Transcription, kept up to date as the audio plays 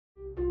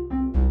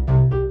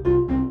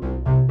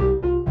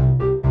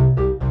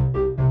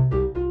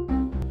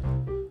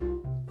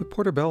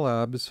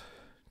Portabellabz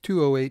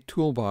 208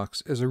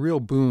 ToolBox is a real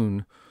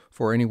boon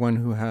for anyone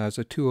who has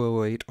a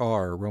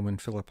 208R Roman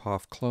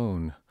Filippov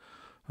clone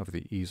of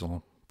the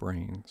Easel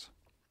brains.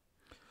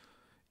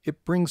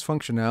 It brings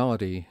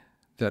functionality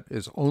that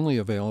is only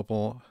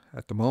available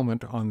at the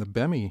moment on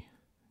the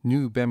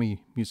new BEMI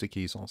music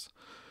easels.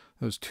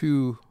 Those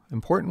two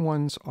important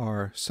ones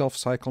are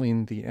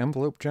self-cycling the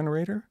envelope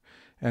generator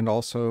and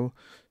also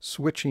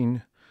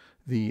switching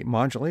the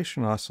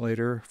modulation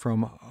oscillator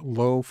from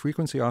low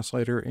frequency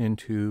oscillator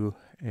into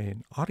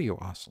an audio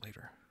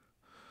oscillator.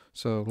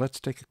 So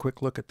let's take a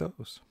quick look at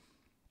those.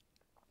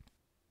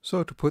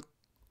 So to put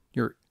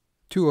your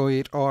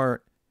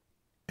 208R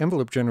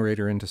envelope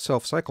generator into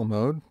self-cycle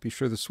mode, be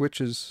sure the switch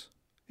is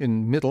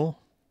in middle,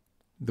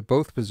 the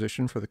both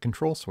position for the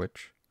control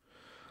switch.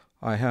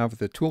 I have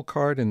the tool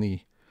card and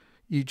the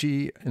EG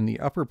in the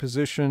upper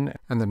position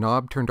and the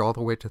knob turned all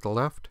the way to the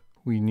left.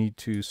 We need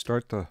to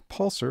start the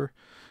pulsar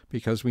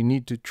because we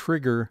need to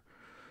trigger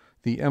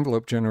the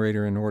envelope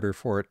generator in order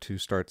for it to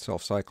start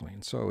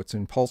self-cycling. So it's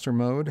in pulsar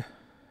mode,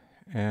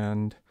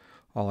 and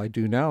all I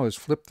do now is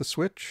flip the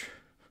switch.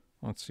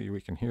 Let's see if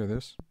we can hear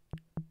this.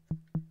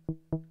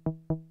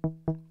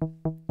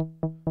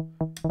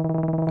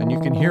 And you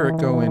can hear it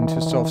go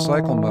into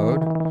self-cycle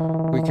mode.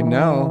 We can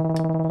now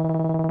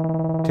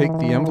take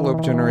the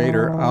envelope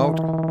generator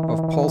out of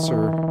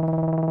pulsar,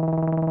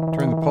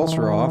 turn the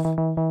pulsar off,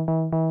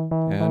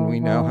 and we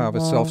now have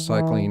a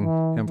self-cycling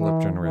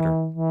envelope generator.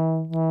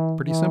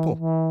 Pretty simple.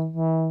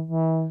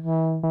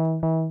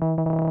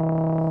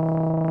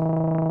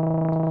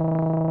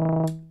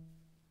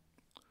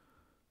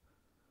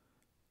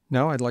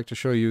 Now I'd like to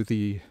show you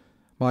the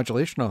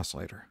modulation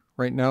oscillator.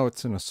 Right now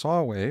it's in a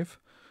saw wave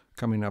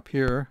coming up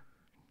here,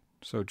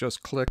 so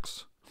just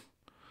clicks.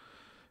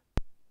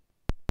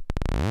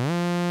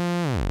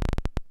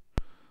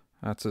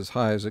 That's as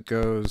high as it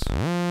goes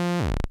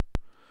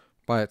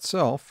by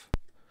itself,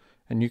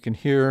 and you can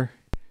hear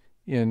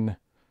in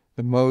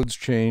the modes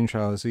change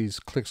as these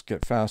clicks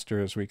get faster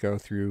as we go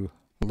through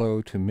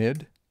low to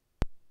mid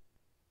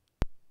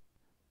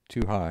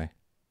to high.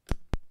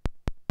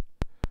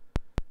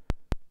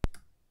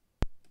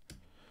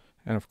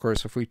 And of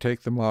course, if we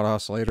take the mod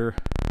oscillator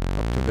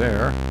up to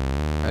there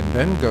and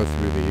then go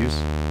through these,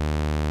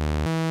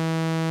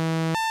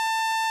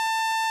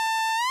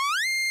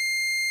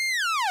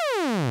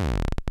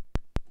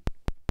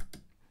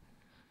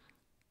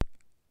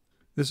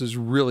 this is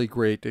really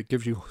great. It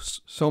gives you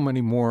so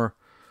many more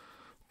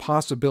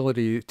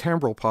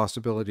timbral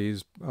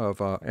possibilities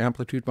of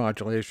amplitude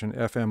modulation,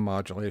 FM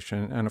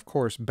modulation, and of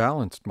course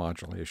balanced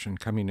modulation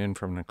coming in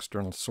from an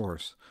external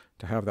source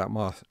to have that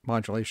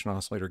modulation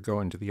oscillator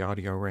go into the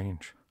audio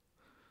range.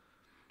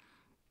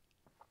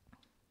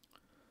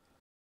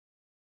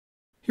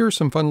 Here are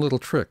some fun little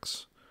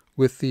tricks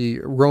with the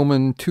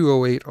Roman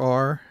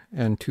 208R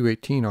and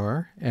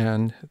 218R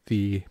and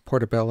the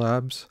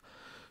Portabellabz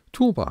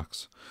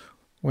ToolBox.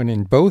 When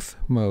in both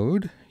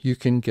mode, you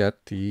can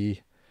get the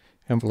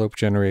envelope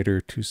generator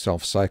to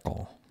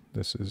self-cycle.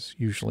 This is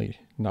usually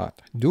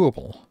not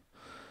doable,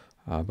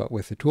 but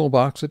with the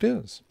toolbox it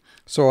is.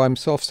 So I'm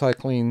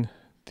self-cycling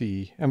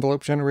the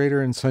envelope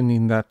generator and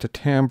sending that to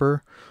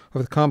timbre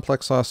of the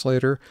complex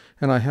oscillator,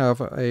 and I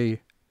have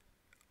a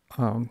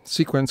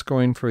sequence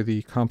going for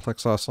the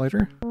complex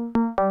oscillator.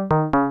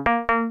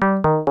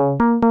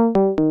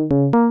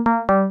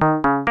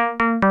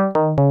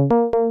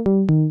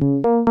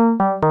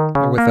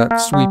 With that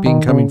sweeping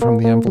coming from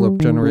the envelope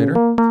generator.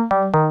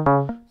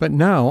 But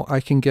now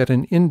I can get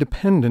an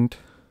independent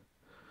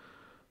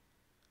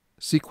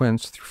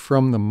sequence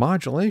from the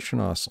modulation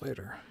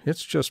oscillator.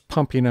 It's just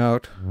pumping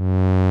out.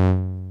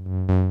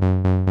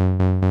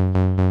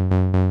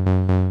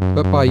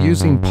 But by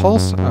using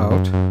pulse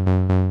out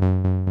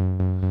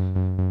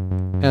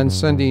and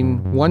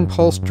sending one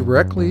pulse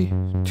directly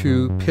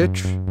to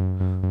pitch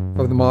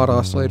of the mod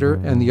oscillator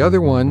and the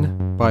other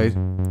one by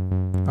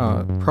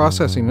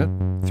processing it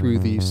through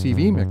the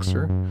CV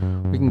mixer,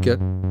 we can get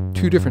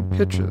two different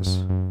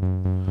pitches.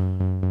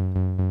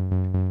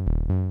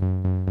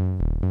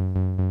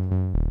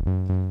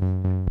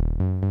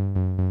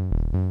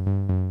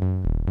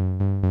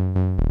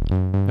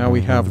 Now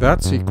we have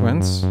that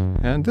sequence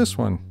and this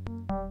one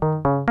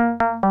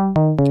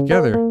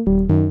together.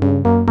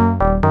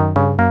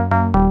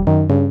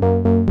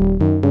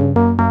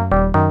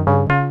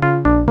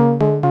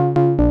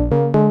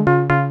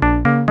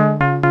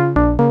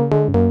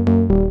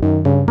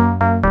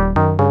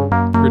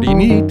 Pretty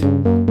neat.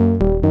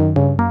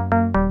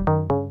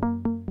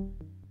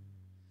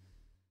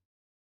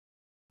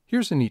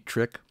 Here's a neat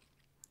trick.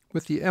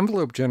 With the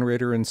envelope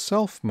generator in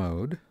self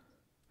mode,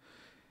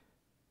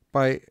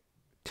 by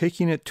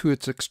taking it to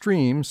its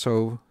extreme,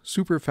 so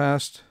super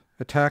fast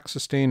attack,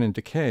 sustain, and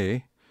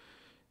decay,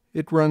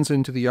 it runs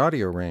into the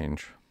audio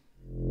range.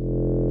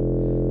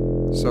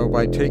 So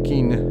by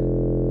taking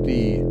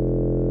the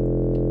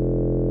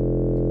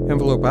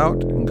envelope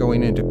out and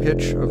going into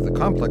pitch of the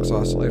complex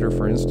oscillator,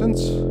 for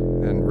instance,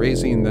 and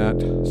raising that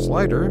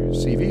slider,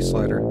 CV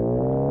slider,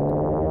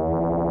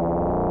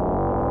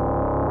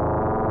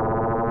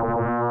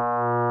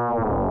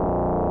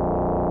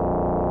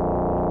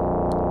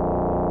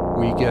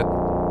 we get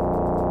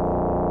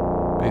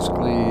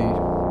basically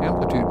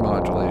amplitude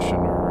modulation,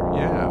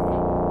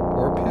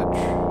 or pitch.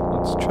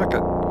 Let's check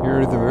it. Here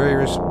are the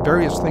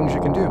various things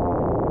you can do.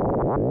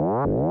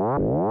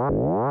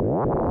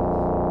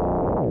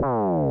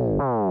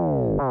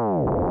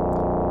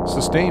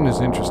 Sustain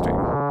is interesting.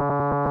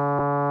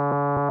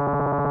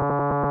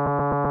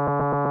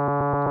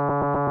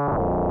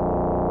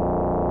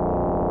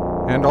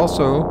 And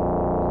also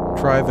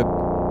try the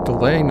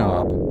delay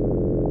knob.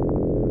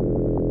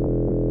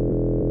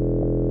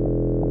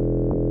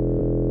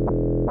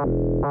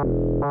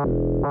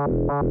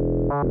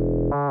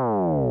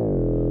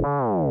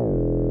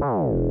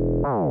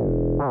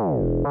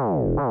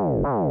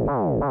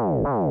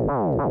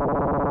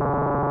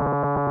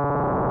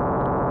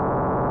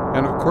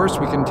 And of course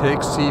we can take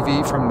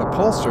CV from the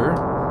pulsar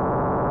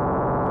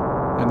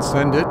and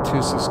send it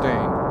to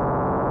sustain.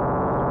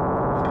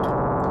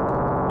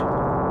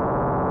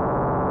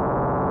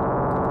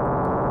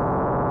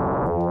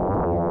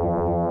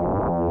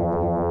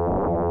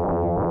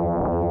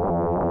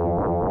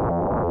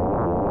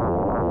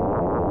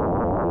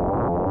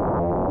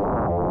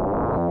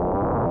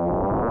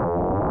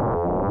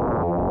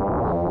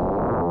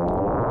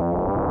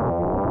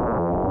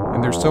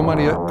 And there's so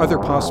many other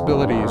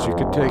possibilities. You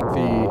could take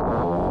the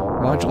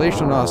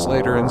modulation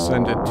oscillator and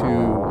send it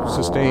to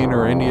sustain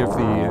or any of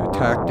the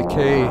attack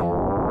decay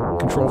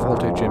control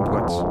voltage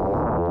inputs.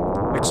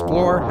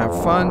 Explore, have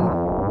fun.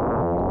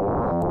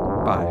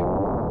 Bye.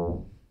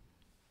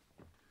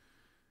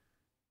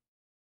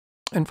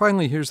 And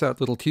finally, here's that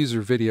little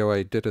teaser video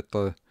I did at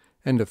the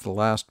end of the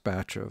last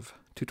batch of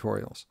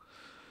tutorials.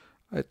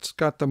 It's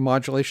got the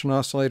modulation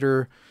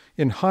oscillator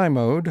in high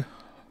mode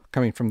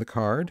coming from the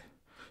card.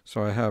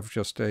 So I have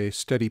just a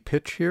steady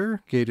pitch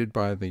here, gated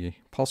by the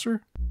pulsar,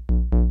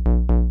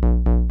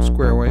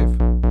 square wave.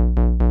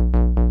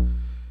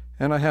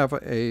 And I have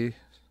a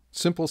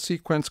simple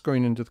sequence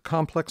going into the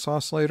complex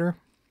oscillator,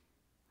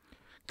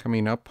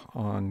 coming up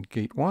on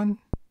gate 1.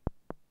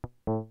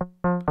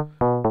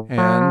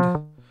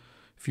 And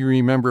if you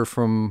remember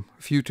from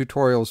a few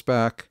tutorials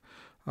back,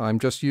 I'm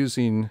just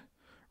using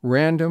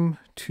random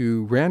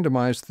to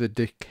randomize the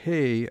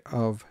decay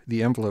of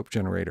the envelope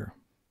generator.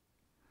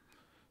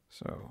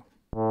 So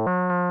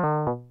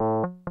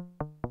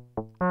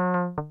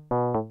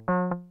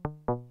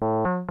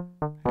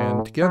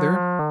and together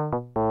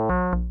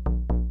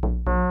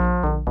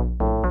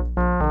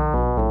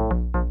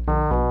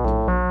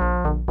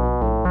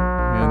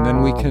and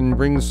then we can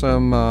bring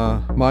some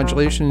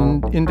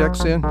modulation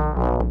index in,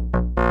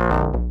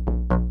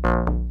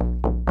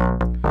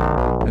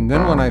 and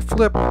then when I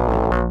flip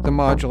the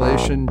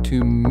modulation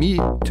to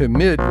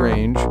mid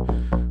range,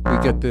 we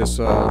get this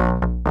of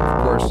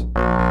course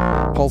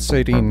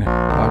pulsating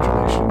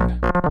modulation.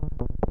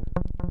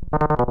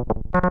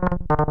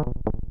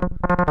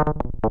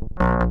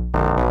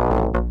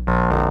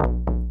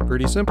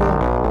 Pretty simple.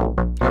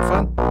 Have